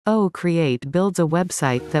Create builds a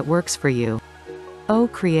website that works for you.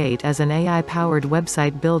 Create is an AI-powered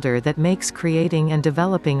website builder that makes creating and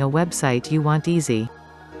developing a website you want easy.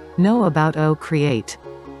 Know about Create.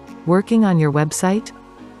 Working on your website?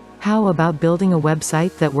 How about building a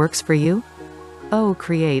website that works for you?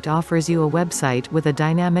 Create offers you a website with a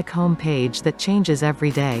dynamic home page that changes every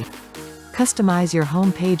day. Customize your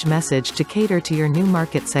home page message to cater to your new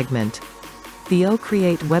market segment. The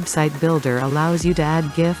Create website builder allows you to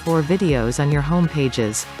add GIF or videos on your home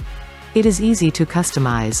pages. It is easy to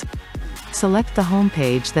customize. Select the home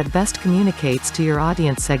page that best communicates to your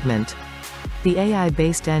audience segment. The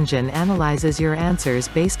AI-based engine analyzes your answers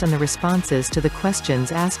based on the responses to the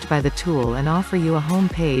questions asked by the tool and offer you a home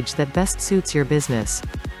page that best suits your business.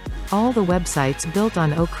 All the websites built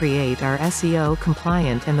on Create are SEO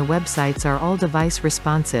compliant and the websites are all device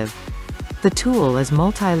responsive. The tool is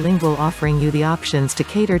multilingual, offering you the options to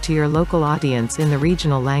cater to your local audience in the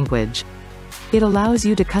regional language. It allows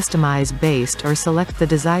you to customize based or select the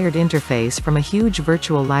desired interface from a huge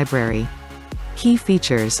virtual library. Key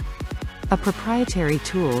features: a proprietary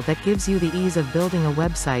tool that gives you the ease of building a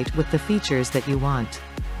website with the features that you want.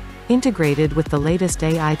 Integrated with the latest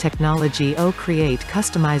AI technology, Create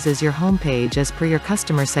customizes your homepage as per your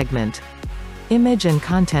customer segment. Image and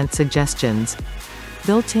content suggestions.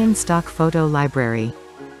 Built-in stock photo library.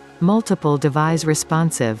 Multiple devise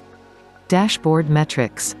responsive. Dashboard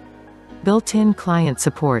metrics. Built-in client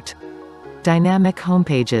support. Dynamic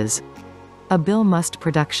homepages. A Bill Must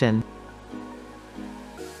production.